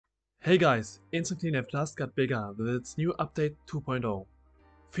Hey guys, Instant Clean have just got bigger with its new update 2.0,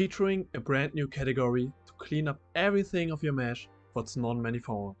 featuring a brand new category to clean up everything of your mesh what's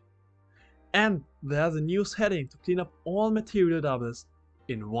non-manifold. And there's a new setting to clean up all material doubles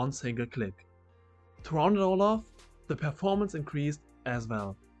in one single click. To round it all off, the performance increased as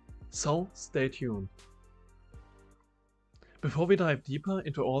well, so stay tuned. Before we dive deeper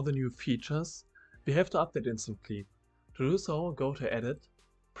into all the new features, we have to update Instant Clean. To do so, go to Edit,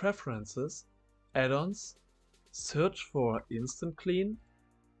 Preferences, Add-ons, search for Instant Clean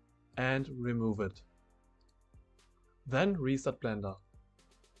and remove it. Then restart Blender.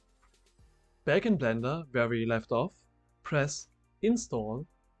 Back in Blender, where we left off, press Install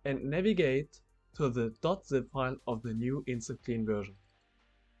and navigate to the .zip file of the new Instant Clean version.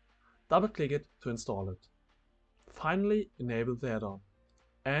 Double click it to install it. Finally enable the add-on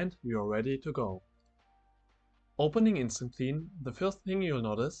and we are ready to go. Opening Instant Clean, the first thing you'll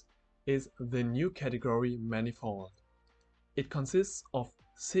notice is the new category Manifold. It consists of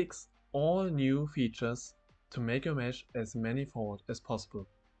 6 all new features to make your mesh as manifold as possible.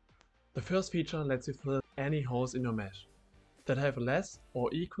 The first feature lets you fill any holes in your mesh that have less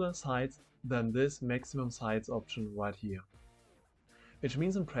or equal sides than this maximum sides option right here. Which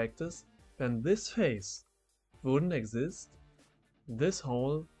means in practice, when this face wouldn't exist, this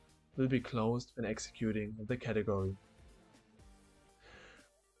hole will be closed when executing the category.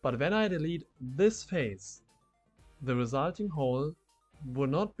 But when I delete this face, the resulting hole will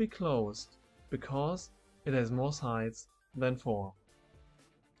not be closed because it has more sides than 4.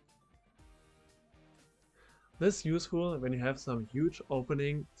 This is useful when you have some huge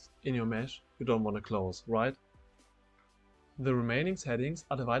openings in your mesh you don't want to close, right? The remaining settings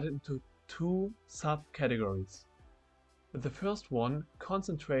are divided into 2 subcategories, with the first one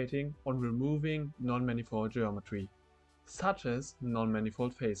concentrating on removing non-manifold geometry, such as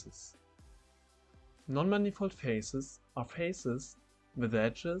non-manifold faces. Non-manifold faces are faces with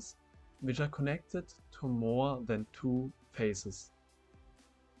edges which are connected to more than 2 faces.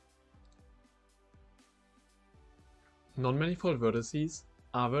 Non-manifold vertices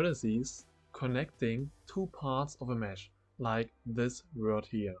are vertices connecting 2 parts of a mesh, like this vert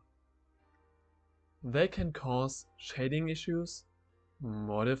here. They can cause shading issues,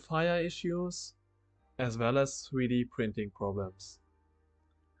 modifier issues, as well as 3D printing problems.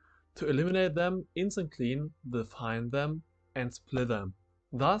 To eliminate them, Instant Clean will find them and split them,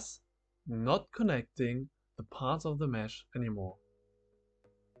 thus not connecting the parts of the mesh anymore.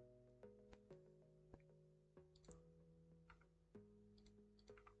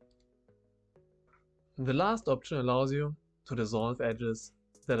 The last option allows you to dissolve edges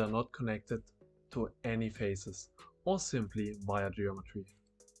that are not connected to any faces or simply via geometry.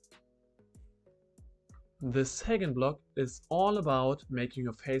 The second block is all about making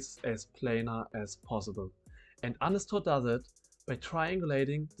your faces as planar as possible, and Undistort does it by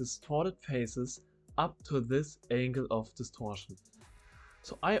triangulating distorted faces up to this angle of distortion.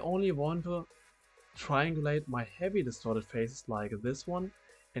 So I only want to triangulate my heavy distorted faces like this one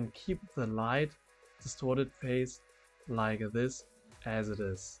and keep the light distorted face like this as it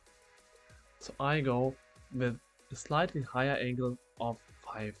is. So I go with a slightly higher angle of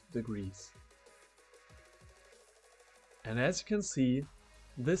 5 degrees. And as you can see,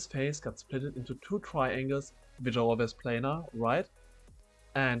 this face got split into 2 triangles which are always planar, right?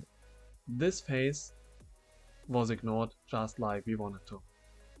 And this face was ignored just like we wanted to.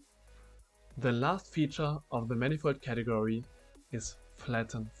 The last feature of the manifold category is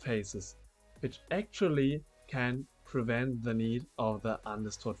Flatten Faces, which actually can prevent the need of the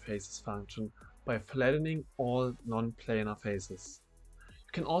Undistort Faces function by flattening all non-planar faces.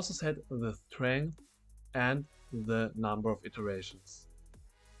 You can also set the strength and the number of iterations.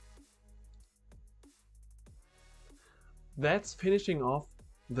 That's finishing off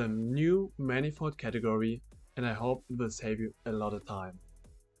the new manifold category, and I hope it will save you a lot of time.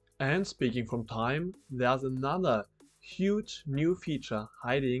 And speaking from time, there's another huge new feature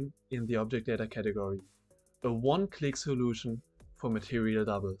hiding in the object data category. A one-click solution for material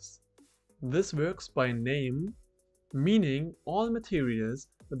doubles. This works by name, meaning all materials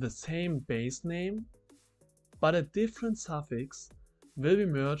with the same base name but a different suffix will be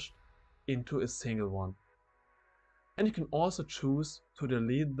merged into a single one. And you can also choose to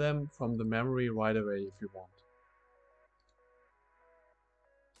delete them from the memory right away if you want.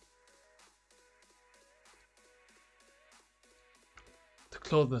 To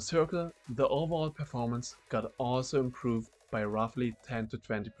close the circle, the overall performance got also improved by roughly 10 to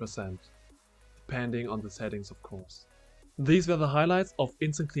 20%, depending on the settings of course. These were the highlights of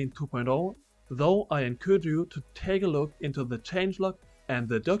Instant Clean 2.0, though I encourage you to take a look into the changelog and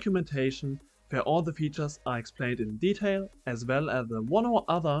the documentation where all the features are explained in detail, as well as the one or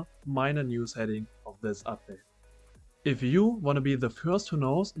other minor news heading of this update. If you want to be the first who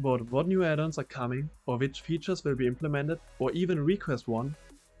knows about what new add-ons are coming or which features will be implemented or even request one,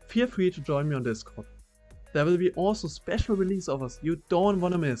 feel free to join me on Discord. There will be also special release offers you don't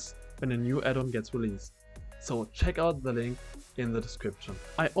want to miss when a new add-on gets released. So check out the link in the description.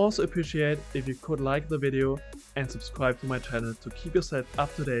 I also appreciate if you could like the video and subscribe to my channel to keep yourself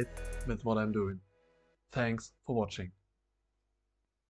up to date with what I'm doing. Thanks for watching.